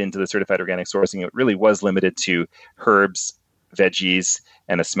started into the certified organic sourcing, it really was limited to herbs, veggies,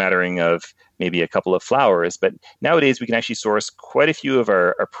 and a smattering of maybe a couple of flowers. But nowadays we can actually source quite a few of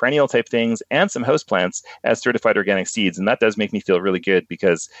our perennial type things and some houseplants as certified organic seeds. And that does make me feel really good,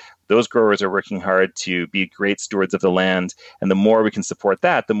 because those growers are working hard to be great stewards of the land. And the more we can support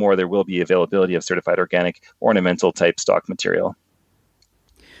that, the more there will be availability of certified organic ornamental type stock material.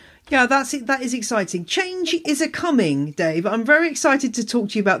 Yeah, that is exciting. Change is a coming, Dave. I'm very excited to talk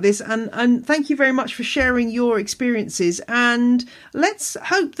to you about this, and thank you very much for sharing your experiences. And let's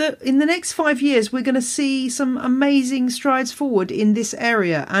hope that in the next 5 years we're going to see some amazing strides forward in this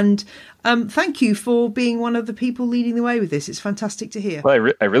area. And thank you for being one of the people leading the way with this. It's fantastic to hear.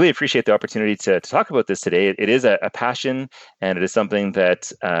 Well, I really appreciate the opportunity to talk about this today. It is a passion, and it is something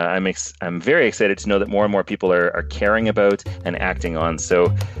that I'm very excited to know that more and more people are caring about and acting on.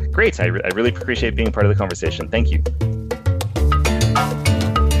 So great. I really appreciate being part of the conversation. Thank you.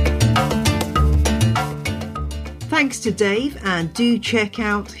 Thanks to Dave, and do check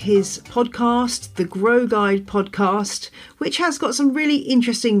out his podcast, the Grow Guide podcast, which has got some really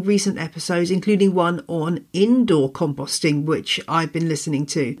interesting recent episodes, including one on indoor composting, which I've been listening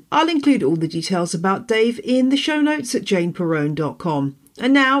to. I'll include all the details about Dave in the show notes at janeperrone.com.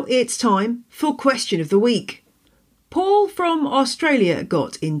 And now it's time for Question of the Week. Paul from Australia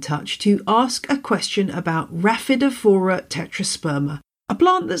got in touch to ask a question about Rhaphidophora tetrasperma, A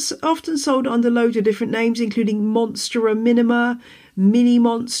plant that's often sold under loads of different names, including Monstera minima, Mini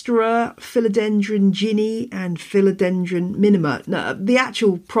Monstera, Philodendron ginny and Philodendron minima. Now, the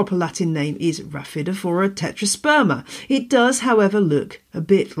actual proper Latin name is Rhaphidophora tetrasperma. It does, however, look a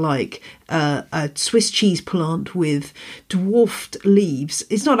bit like a Swiss cheese plant with dwarfed leaves.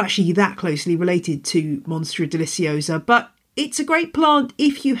 It's not actually that closely related to Monstera deliciosa, but it's a great plant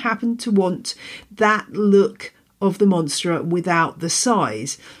if you happen to want that look of the Monstera without the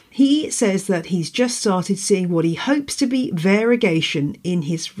size. He says that he's just started seeing what he hopes to be variegation in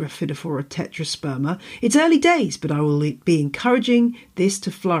his Rhaphidophora tetrasperma. It's early days, but I will be encouraging this to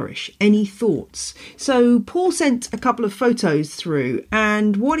flourish. Any thoughts? So Paul sent a couple of photos through,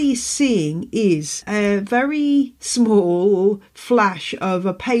 and what he's seeing is a very small flash of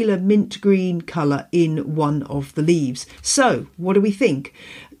a paler mint green colour in one of the leaves. So what do we think?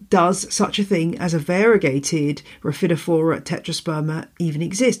 Does such a thing as a variegated Rhaphidophora tetrasperma even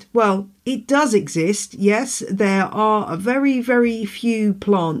exist? Well, it does exist, yes. There are a very, very few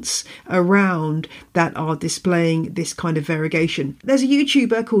plants around that are displaying this kind of variegation. There's a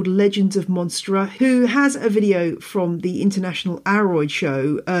YouTuber called Legends of Monstera who has a video from the International Aroid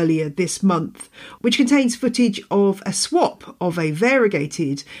Show earlier this month, which contains footage of a swap of a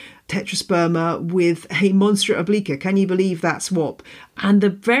variegated tetrasperma with a Monstera obliqua. Can you believe that swap? And the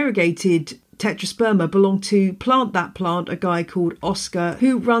variegated tetrasperma belonged to Plant That Plant, a guy called Oscar,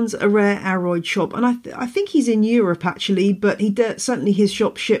 who runs a rare aroid shop. And I think he's in Europe, actually, but certainly his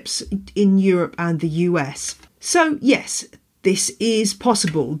shop ships in Europe and the US. So, yes, this is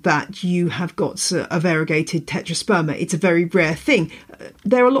possible that you have got a variegated tetrasperma. It's a very rare thing.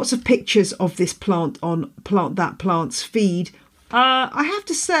 There are lots of pictures of this plant on Plant That Plant's feed. I have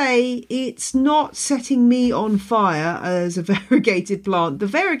to say, it's not setting me on fire as a variegated plant. The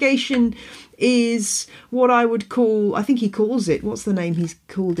variegation is what I would call, I think he calls it, what's the name he's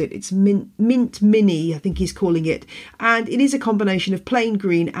called it? It's mint mini, I think he's calling it. And it is a combination of plain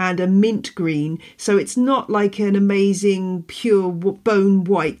green and a mint green. So it's not like an amazing pure bone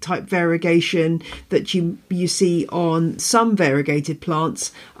white type variegation that you see on some variegated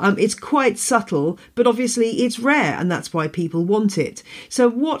plants. It's quite subtle, but obviously it's rare, and that's why people want it. So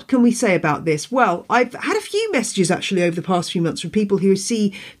what can we say about this? Well, I've had a few messages actually over the past few months from people who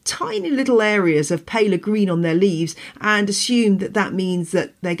see tiny little areas of paler green on their leaves and assume that means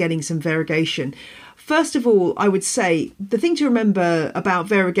that they're getting some variegation. First of all, I would say the thing to remember about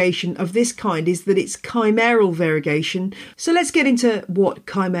variegation of this kind is that it's chimeral variegation. So let's get into what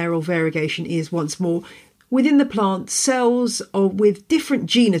chimeral variegation is once more. Within the plant, cells are with different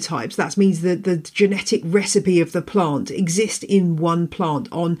genotypes. That means that the genetic recipe of the plant exists in one plant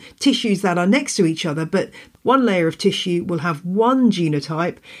on tissues that are next to each other, but one layer of tissue will have one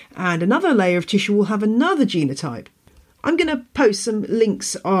genotype and another layer of tissue will have another genotype. I'm going to post some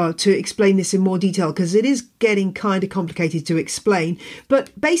links to explain this in more detail because it is getting kind of complicated to explain. But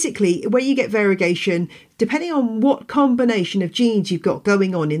basically, where you get variegation, depending on what combination of genes you've got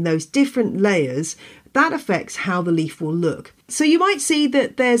going on in those different layers, that affects how the leaf will look. So you might see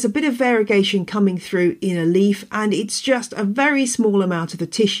that there's a bit of variegation coming through in a leaf, and it's just a very small amount of the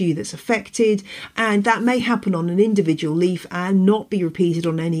tissue that's affected, and that may happen on an individual leaf and not be repeated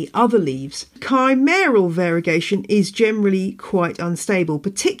on any other leaves. Chimeral variegation is generally quite unstable,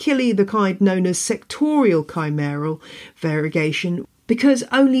 particularly the kind known as sectorial chimeral variegation, because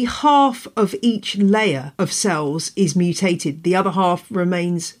only half of each layer of cells is mutated. The other half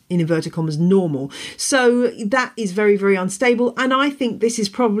remains, in inverted commas, normal. So that is very, very unstable. And I think this is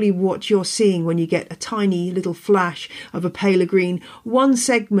probably what you're seeing when you get a tiny little flash of a paler green. One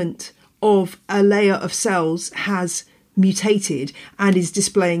segment of a layer of cells has mutated and is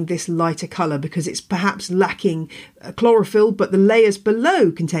displaying this lighter colour because it's perhaps lacking chlorophyll, but the layers below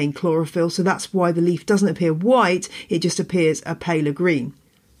contain chlorophyll, so that's why the leaf doesn't appear white, it just appears a paler green.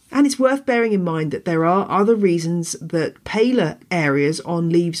 And it's worth bearing in mind that there are other reasons that paler areas on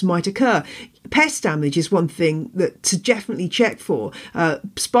leaves might occur. Pest damage is one thing that to definitely check for.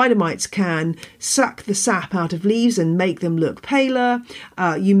 Spider mites can suck the sap out of leaves and make them look paler.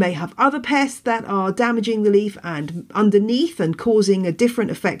 You may have other pests that are damaging the leaf and underneath and causing a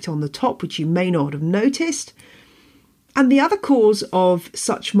different effect on the top, which you may not have noticed. And the other cause of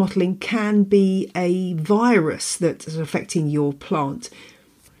such mottling can be a virus that is affecting your plant,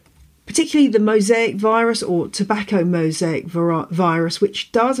 particularly the mosaic virus or tobacco mosaic virus,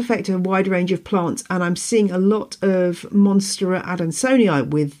 which does affect a wide range of plants. And I'm seeing a lot of Monstera adansonii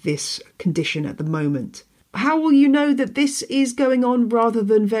with this condition at the moment. How will you know that this is going on rather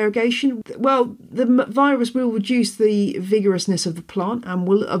than variegation? Well, the virus will reduce the vigorousness of the plant and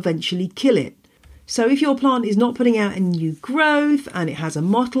will eventually kill it. So if your plant is not putting out any new growth and it has a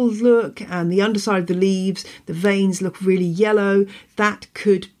mottled look and the underside of the leaves, the veins look really yellow, that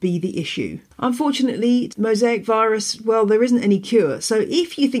could be the issue. Unfortunately, mosaic virus, well, there isn't any cure. So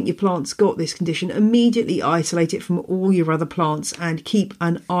if you think your plant's got this condition, immediately isolate it from all your other plants and keep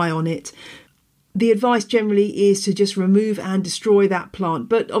an eye on it. The advice generally is to just remove and destroy that plant,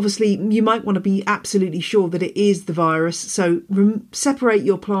 but obviously you might want to be absolutely sure that it is the virus, so separate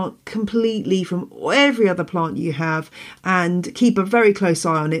your plant completely from every other plant you have and keep a very close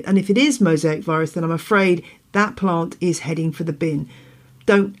eye on it. And if it is mosaic virus, then I'm afraid that plant is heading for the bin.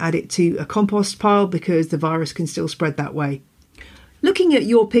 Don't add it to a compost pile because the virus can still spread that way. Looking at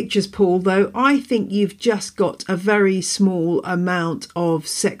your pictures, Paul, though, I think you've just got a very small amount of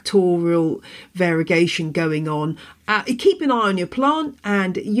sectorial variegation going on. Keep an eye on your plant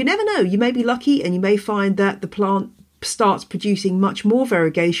and you never know, you may be lucky and you may find that the plant starts producing much more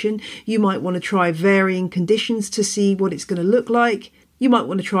variegation. You might want to try varying conditions to see what it's going to look like. You might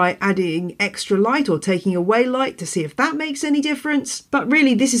want to try adding extra light or taking away light to see if that makes any difference. But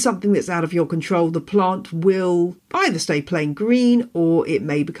really, this is something that's out of your control. The plant will either stay plain green or it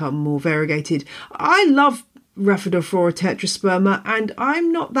may become more variegated. I love Rhaphidophora tetrasperma and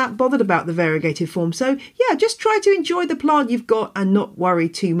I'm not that bothered about the variegated form. So yeah, just try to enjoy the plant you've got and not worry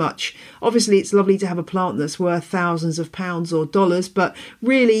too much. Obviously, it's lovely to have a plant that's worth thousands of pounds or dollars, but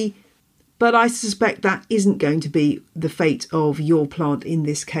I suspect that isn't going to be the fate of your plant in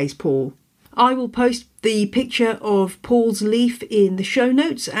this case, Paul. I will post the picture of Paul's leaf in the show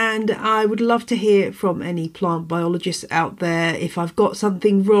notes, and I would love to hear from any plant biologists out there. If I've got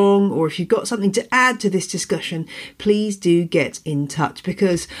something wrong or if you've got something to add to this discussion, please do get in touch,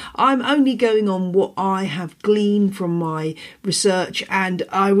 because I'm only going on what I have gleaned from my research, and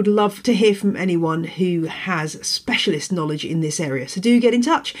I would love to hear from anyone who has specialist knowledge in this area. So do get in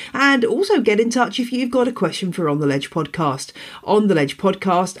touch, and also get in touch if you've got a question for On The Ledge Podcast.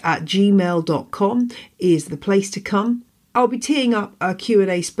 ontheledgepodcast@gmail.com is the place to come. I'll be teeing up a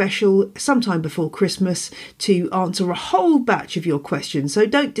Q&A special sometime before Christmas to answer a whole batch of your questions, so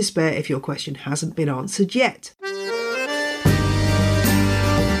don't despair if your question hasn't been answered yet.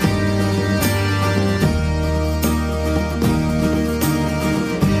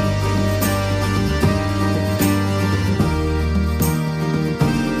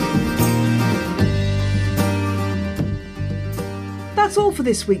 That's all for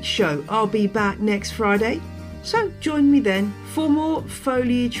this week's show. I'll be back next Friday, so join me then for more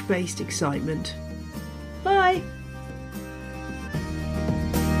foliage-based excitement. Bye!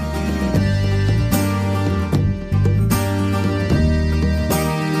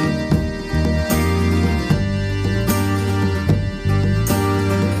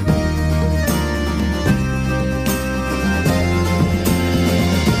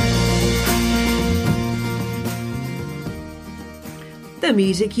 The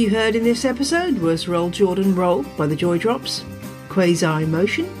music you heard in this episode was Roll Jordan Roll by the Joy Drops, Quasi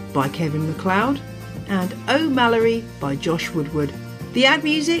Motion by Kevin MacLeod, and Oh Mallory by Josh Woodward. The ad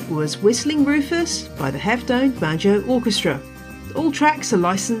music was Whistling Rufus by the Heftone Banjo Orchestra. All tracks are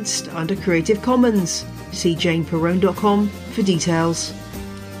licensed under Creative Commons. See janeperrone.com for details.